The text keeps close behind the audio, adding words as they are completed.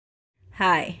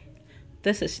Hi,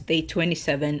 this is day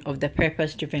 27 of the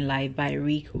Purpose Driven Life by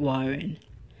Rick Warren.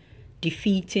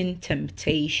 Defeating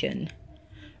temptation.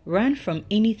 Run from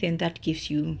anything that gives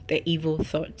you the evil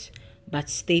thoughts, but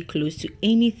stay close to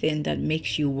anything that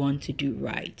makes you want to do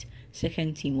right.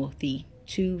 2 Timothy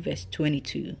 2 verse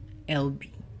 22 LB.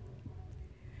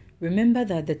 Remember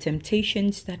that the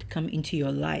temptations that come into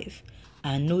your life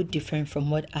are no different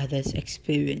from what others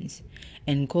experience,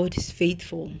 and God is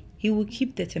faithful. He will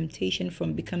keep the temptation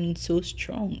from becoming so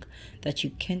strong that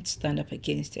you can't stand up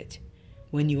against it.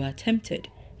 When you are tempted,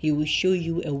 He will show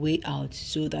you a way out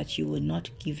so that you will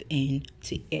not give in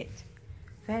to it.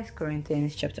 1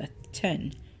 Corinthians chapter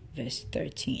 10 verse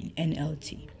 13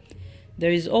 NLT.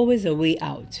 There is always a way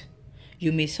out.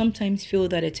 You may sometimes feel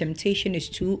that a temptation is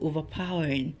too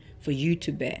overpowering for you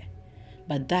to bear,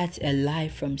 but that's a lie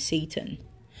from Satan.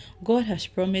 God has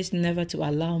promised never to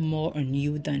allow more on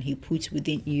you than He puts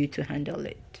within you to handle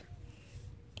it.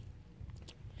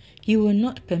 He will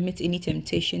not permit any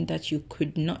temptation that you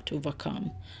could not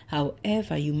overcome.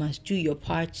 However, you must do your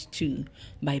part too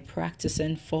by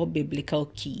practicing 4 biblical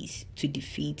keys to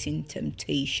defeating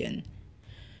temptation.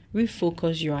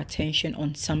 Refocus your attention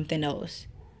on something else.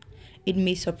 It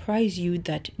may surprise you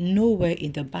that nowhere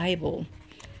in the Bible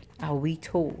are we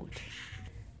told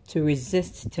to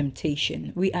resist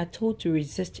temptation. We are told to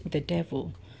resist the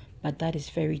devil, but that is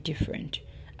very different,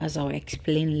 as I'll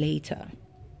explain later.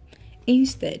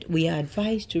 Instead, we are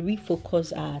advised to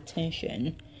refocus our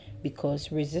attention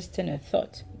because resisting a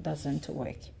thought doesn't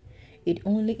work. It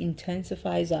only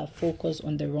intensifies our focus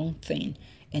on the wrong thing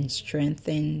and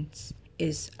strengthens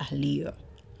its allure.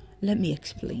 Let me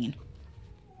explain.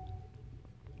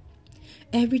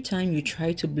 Every time you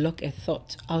try to block a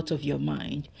thought out of your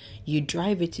mind, you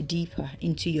drive it deeper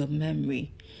into your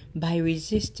memory. By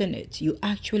resisting it, you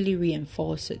actually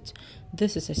reinforce it.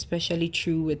 This is especially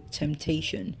true with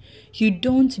temptation. You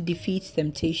don't defeat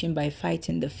temptation by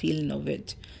fighting the feeling of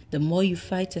it. The more you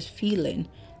fight a feeling,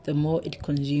 the more it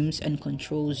consumes and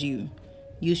controls you.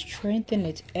 You strengthen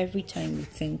it every time you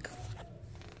think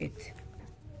it.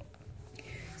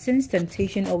 Since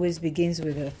temptation always begins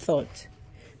with a thought,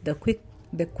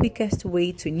 the quickest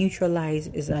way to neutralize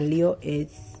its allure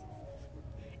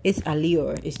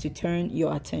is to turn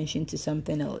your attention to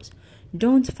something else.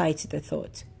 Don't fight the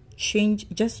thought.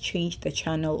 Just change the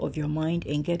channel of your mind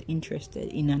and get interested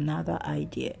in another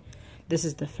idea. This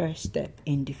is the first step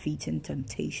in defeating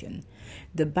temptation.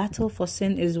 The battle for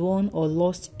sin is won or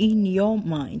lost in your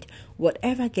mind.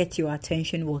 Whatever gets your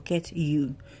attention will get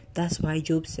you. That's why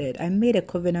Job said, I made a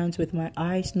covenant with my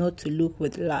eyes not to look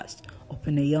with lust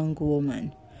upon a young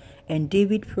woman. And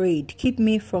David prayed, keep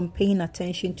me from paying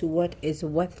attention to what is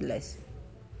worthless.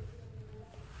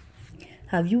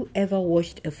 Have you ever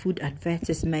watched a food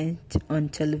advertisement on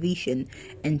television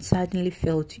and suddenly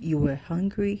felt you were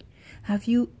hungry? Have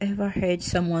you ever heard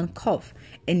someone cough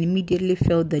and immediately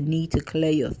felt the need to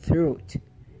clear your throat?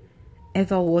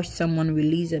 Ever watched someone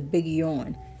release a big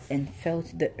yawn and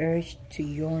felt the urge to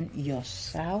yawn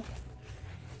yourself?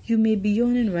 You may be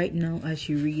yawning right now as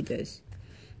you read this.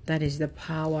 That is the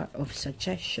power of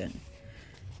suggestion.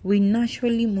 We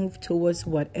naturally move towards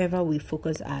whatever we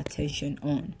focus our attention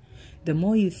on. The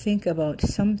more you think about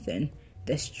something,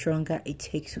 the stronger it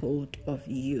takes hold of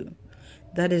you.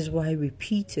 That is why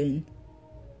repeating,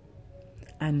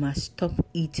 I must stop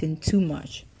eating too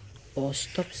much, or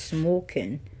stop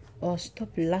smoking, or stop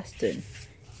lasting,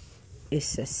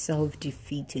 is a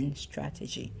self-defeating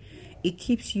strategy. It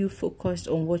keeps you focused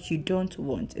on what you don't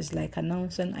want. It's like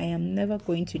announcing, I am never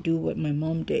going to do what my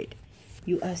mom did.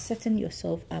 You are setting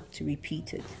yourself up to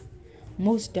repeat it.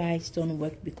 Most diets don't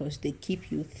work because they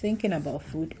keep you thinking about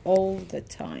food all the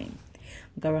time,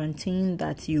 guaranteeing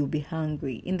that you'll be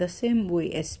hungry. In the same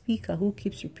way, a speaker who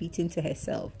keeps repeating to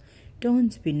herself,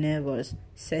 don't be nervous,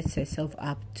 sets herself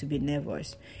up to be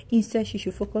nervous. Instead, she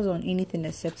should focus on anything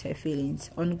except her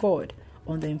feelings, on God,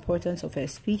 on the importance of her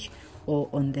speech, or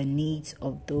on the needs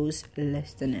of those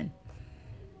listening.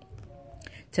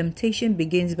 Temptation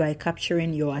begins by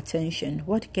capturing your attention.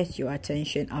 What gets your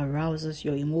attention arouses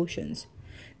your emotions.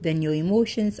 Then your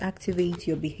emotions activate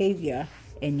your behavior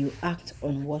and you act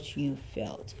on what you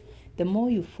felt. The more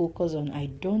you focus on I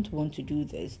don't want to do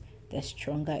this, the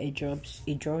stronger it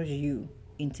draws you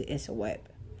into its web.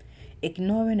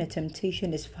 Ignoring a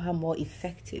temptation is far more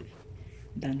effective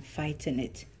than fighting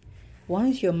it.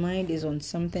 Once your mind is on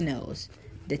something else,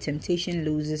 the temptation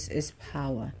loses its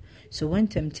power. So when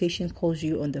temptation calls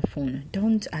you on the phone,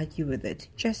 don't argue with it.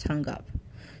 Just hang up.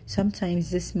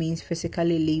 Sometimes this means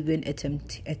physically leaving a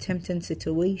tempting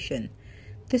situation.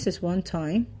 This is one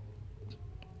time.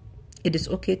 It is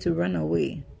okay to run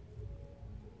away.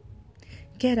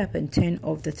 Get up and turn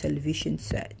off the television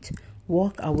set.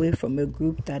 Walk away from a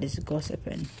group that is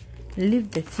gossiping.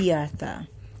 Leave the theater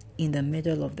in the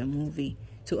middle of the movie.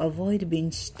 To avoid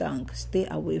being stung, stay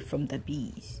away from the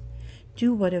bees.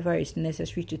 Do whatever is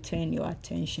necessary to turn your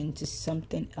attention to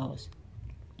something else.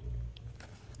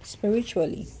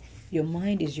 Spiritually, your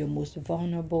mind is your most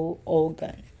vulnerable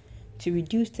organ. To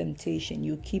reduce temptation,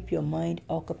 you keep your mind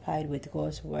occupied with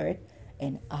God's word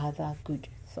and other good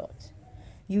thoughts.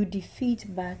 You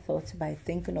defeat bad thoughts by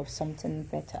thinking of something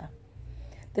better.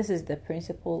 This is the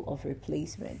principle of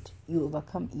replacement. You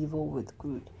overcome evil with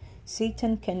good.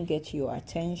 Satan can get your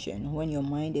attention when your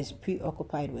mind is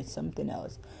preoccupied with something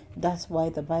else. That's why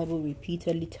the Bible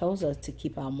repeatedly tells us to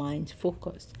keep our minds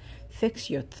focused. Fix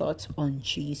your thoughts on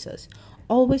Jesus.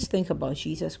 Always think about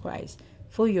Jesus Christ.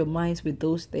 Fill your minds with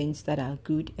those things that are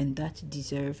good and that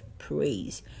deserve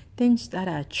praise. Things that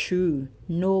are true,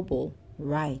 noble,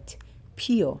 right,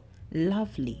 pure,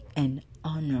 lovely, and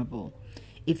honorable.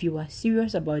 If you are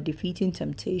serious about defeating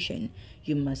temptation,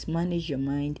 you must manage your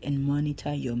mind and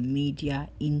monitor your media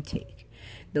intake.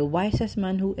 The wisest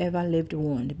man who ever lived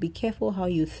warned, be careful how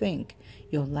you think.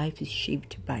 Your life is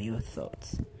shaped by your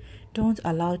thoughts. Don't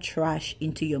allow trash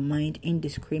into your mind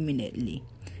indiscriminately.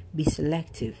 Be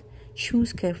selective.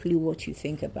 Choose carefully what you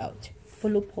think about.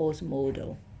 Follow Paul's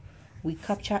model. We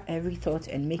capture every thought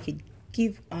and make it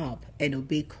give up and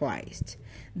obey Christ.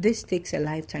 This takes a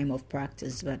lifetime of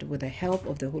practice, but with the help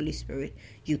of the Holy Spirit,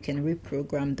 you can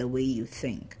reprogram the way you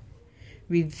think.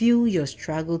 Reveal your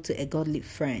struggle to a godly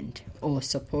friend or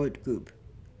support group.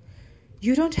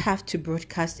 You don't have to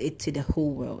broadcast it to the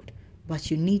whole world,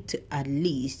 but you need at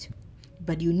least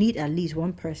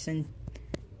one person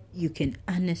you can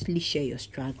honestly share your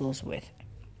struggles with.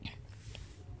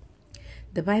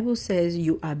 The Bible says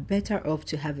you are better off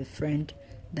to have a friend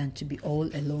than to be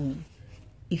all alone.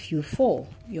 If you fall,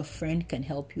 your friend can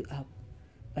help you up.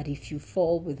 But if you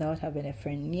fall without having a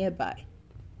friend nearby,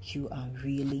 you are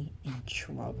really in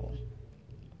trouble.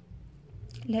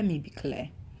 Let me be clear.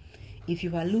 If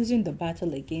you are losing the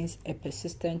battle against a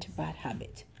persistent bad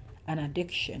habit, an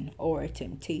addiction, or a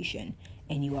temptation,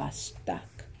 and you are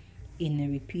stuck in a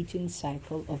repeating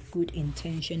cycle of good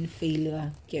intention,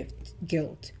 failure,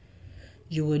 guilt,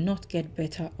 you will not get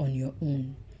better on your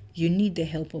own. You need the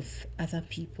help of other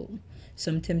people.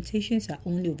 Some temptations are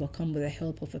only overcome with the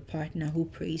help of a partner who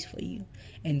prays for you,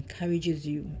 encourages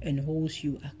you, and holds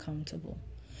you accountable.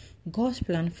 God's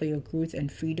plan for your growth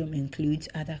and freedom includes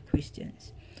other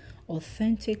Christians.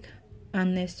 Authentic,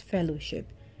 honest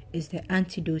fellowship is the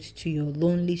antidote to your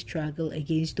lonely struggle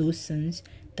against those sins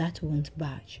that won't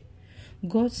budge.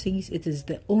 God says it is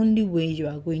the only way you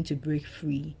are going to break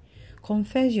free.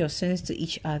 Confess your sins to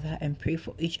each other and pray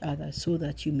for each other so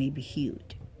that you may be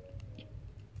healed.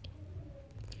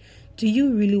 Do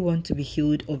you really want to be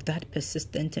healed of that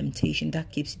persistent temptation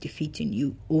that keeps defeating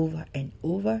you over and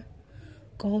over?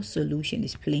 God's solution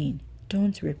is plain.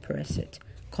 Don't repress it.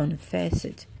 Confess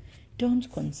it.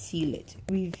 Don't conceal it.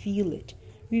 Reveal it.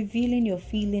 Revealing your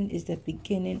feeling is the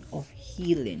beginning of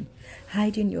healing.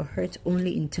 Hiding your hurt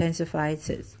only intensifies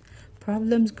it.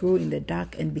 Problems grow in the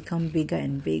dark and become bigger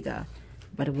and bigger.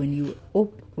 But when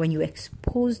you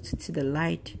exposed to the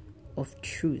light of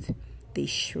truth, they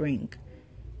shrink.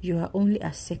 You are only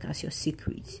as sick as your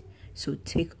secrets. So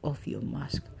take off your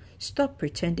mask. Stop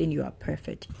pretending you are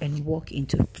perfect and walk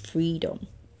into freedom.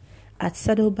 At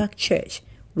Saddleback Church,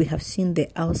 we have seen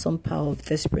the awesome power of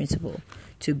this principle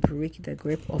to break the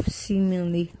grip of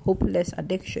seemingly hopeless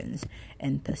addictions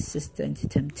and persistent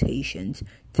temptations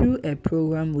through a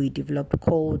program we developed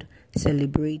called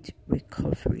Celebrate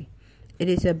Recovery. It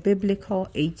is a biblical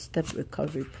 8-step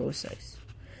recovery process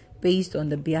based on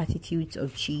the Beatitudes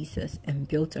of Jesus and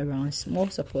built around small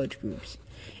support groups.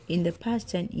 In the past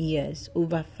 10 years,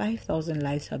 over 5,000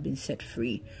 lives have been set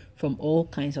free from all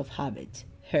kinds of habits,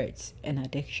 hurts, and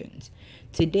addictions.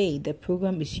 Today, the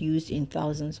program is used in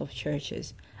thousands of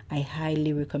churches. I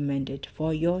highly recommend it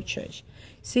for your church.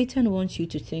 Satan wants you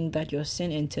to think that your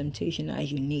sin and temptation are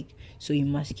unique, so you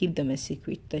must keep them a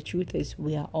secret. The truth is,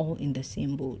 we are all in the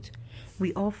same boat.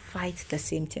 We all fight the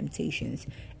same temptations,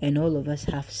 and all of us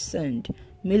have sinned.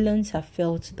 Millions have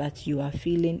felt that you are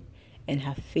feeling and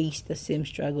have faced the same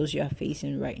struggles you are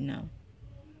facing right now.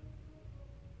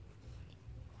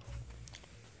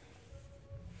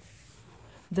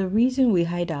 The reason we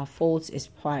hide our faults is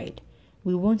pride.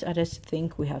 We want others to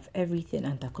think we have everything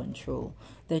under control.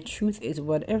 The truth is,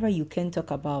 whatever you can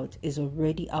talk about is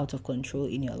already out of control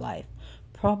in your life.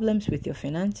 Problems with your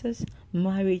finances,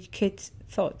 marriage, kids,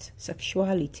 thoughts,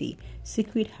 sexuality,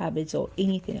 secret habits, or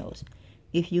anything else.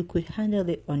 If you could handle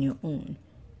it on your own,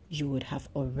 you would have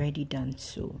already done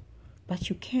so. but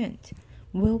you can't.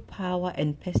 Willpower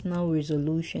and personal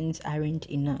resolutions aren't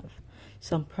enough.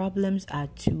 Some problems are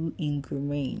too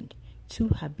ingrained, too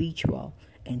habitual,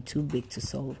 and too big to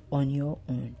solve on your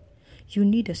own. You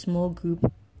need a small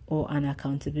group or an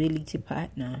accountability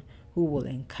partner who will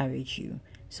encourage you,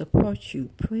 support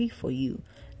you, pray for you,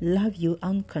 love you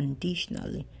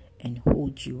unconditionally, and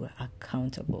hold you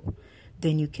accountable.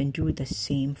 Then you can do the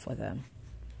same for them.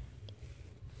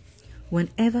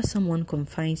 Whenever someone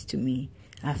confides to me,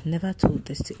 I've never told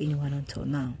this to anyone until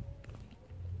now,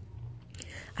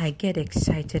 I get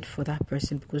excited for that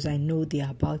person because I know they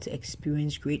are about to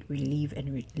experience great relief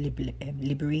and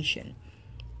liberation.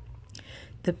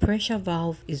 The pressure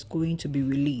valve is going to be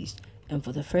released, and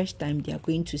for the first time, they are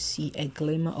going to see a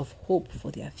glimmer of hope for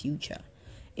their future.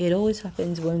 It always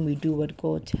happens when we do what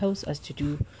God tells us to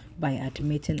do by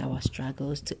admitting our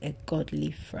struggles to a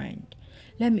godly friend.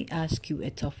 Let me ask you a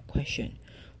tough question.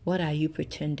 What are you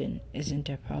pretending isn't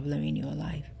a problem in your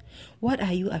life? What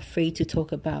are you afraid to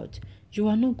talk about? You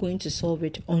are not going to solve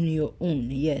it on your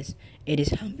own. Yes, it is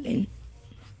humbling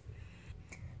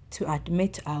to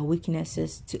admit our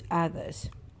weaknesses to others.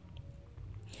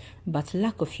 But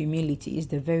lack of humility is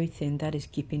the very thing that is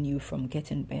keeping you from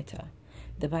getting better.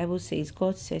 The Bible says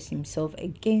God sets himself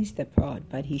against the proud,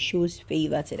 but he shows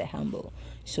favor to the humble.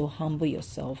 So humble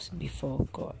yourselves before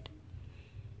God.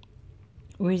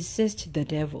 Resist the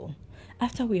devil.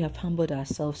 After we have humbled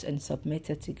ourselves and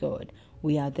submitted to God,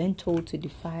 we are then told to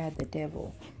defy the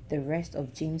devil. The rest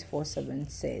of James 4:7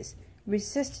 says,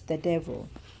 resist the devil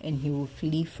and he will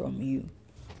flee from you.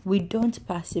 We don't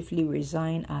passively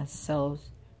resign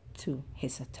ourselves to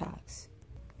his attacks.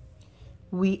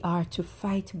 We are to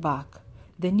fight back.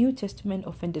 The New Testament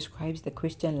often describes the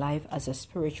Christian life as a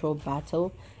spiritual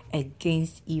battle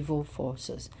against evil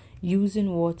forces,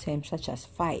 using war terms such as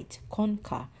fight,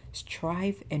 conquer,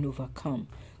 strive, and overcome.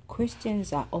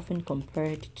 Christians are often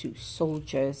compared to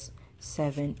soldiers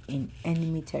serving in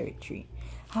enemy territory.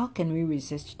 How can we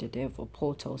resist the devil?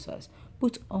 Paul tells us,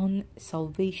 put on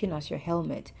salvation as your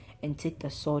helmet and take the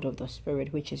sword of the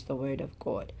Spirit, which is the word of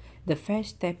God. The first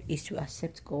step is to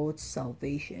accept God's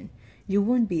salvation. You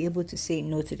won't be able to say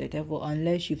no to the devil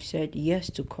unless you've said yes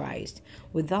to Christ.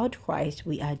 Without Christ,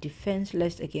 we are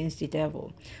defenseless against the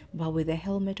devil. But with the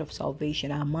helmet of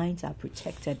salvation, our minds are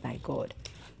protected by God.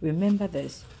 Remember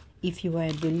this, if you are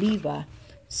a believer,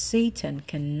 Satan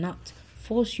cannot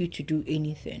force you to do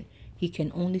anything. He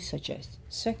can only suggest.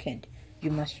 Second,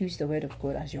 you must use the word of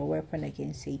God as your weapon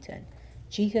against Satan.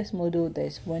 Jesus modeled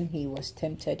this when he was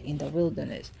tempted in the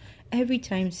wilderness. Every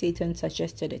time Satan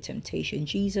suggested a temptation,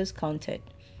 Jesus countered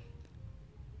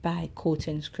by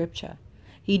quoting scripture.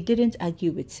 He didn't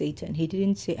argue with Satan. He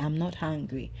didn't say, I'm not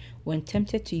hungry. When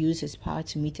tempted to use his power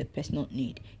to meet a personal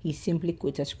need, he simply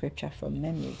quoted scripture from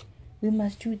memory. We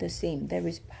must do the same. There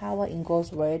is power in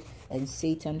God's word and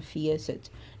Satan fears it.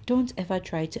 Don't ever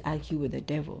try to argue with the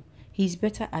devil. He's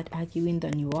better at arguing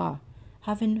than you are.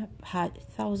 Having had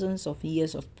thousands of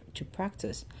years to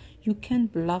practice, you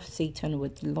can't bluff Satan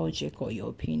with logic or your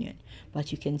opinion,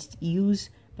 but you can use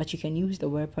the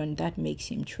weapon that makes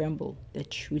him tremble, the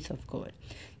truth of God.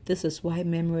 This is why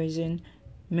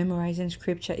memorizing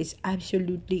scripture is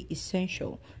absolutely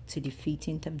essential to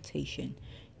defeating temptation.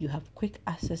 You have quick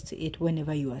access to it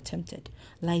whenever you are tempted.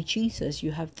 Like Jesus,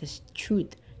 you have this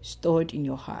truth stored in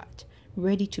your heart,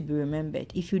 ready to be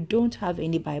remembered. If you don't have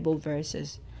any Bible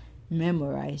verses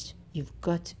memorized, you've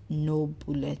got no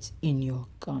bullets in your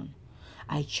gun.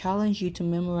 I challenge you to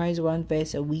memorize one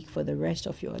verse a week for the rest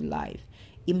of your life.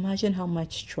 Imagine how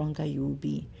much stronger you will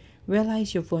be.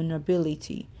 Realize your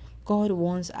vulnerability. God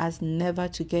wants us never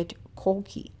to get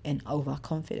cocky and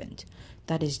overconfident.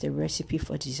 That is the recipe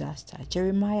for disaster.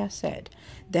 Jeremiah said,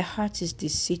 the heart is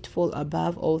deceitful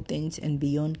above all things and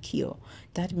beyond cure.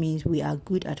 That means we are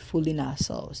good at fooling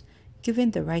ourselves.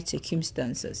 Given the right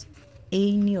circumstances,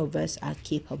 any of us are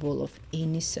capable of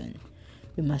any sin.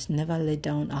 We must never let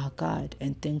down our guard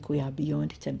and think we are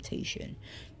beyond temptation.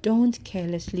 Don't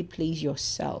carelessly place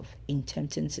yourself in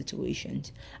tempting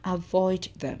situations. Avoid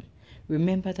them.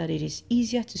 Remember that it is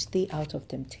easier to stay out of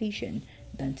temptation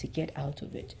than to get out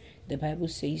of it. The Bible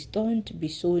says, don't be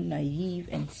so naive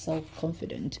and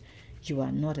self-confident. You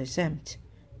are not exempt.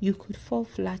 You could fall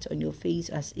flat on your face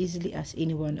as easily as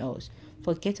anyone else.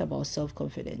 Forget about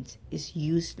self-confidence. It's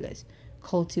useless.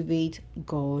 Cultivate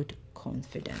God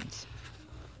confidence.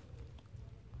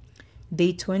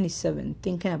 Day 27,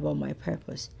 thinking about my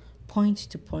purpose. Point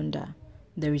to ponder.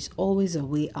 There is always a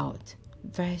way out.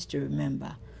 Verse to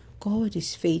remember. God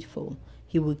is faithful.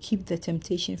 He will keep the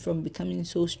temptation from becoming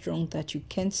so strong that you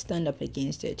can't stand up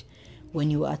against it. When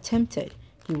you are tempted,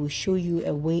 He will show you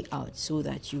a way out so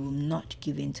that you will not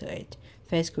give in to it.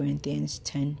 1 Corinthians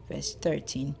 10 verse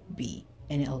 13b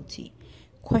NLT.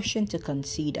 Question to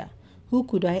consider. Who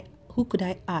could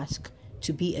I ask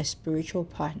to be a spiritual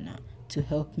partner to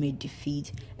help me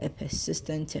defeat a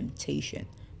persistent temptation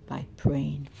by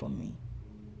praying for me?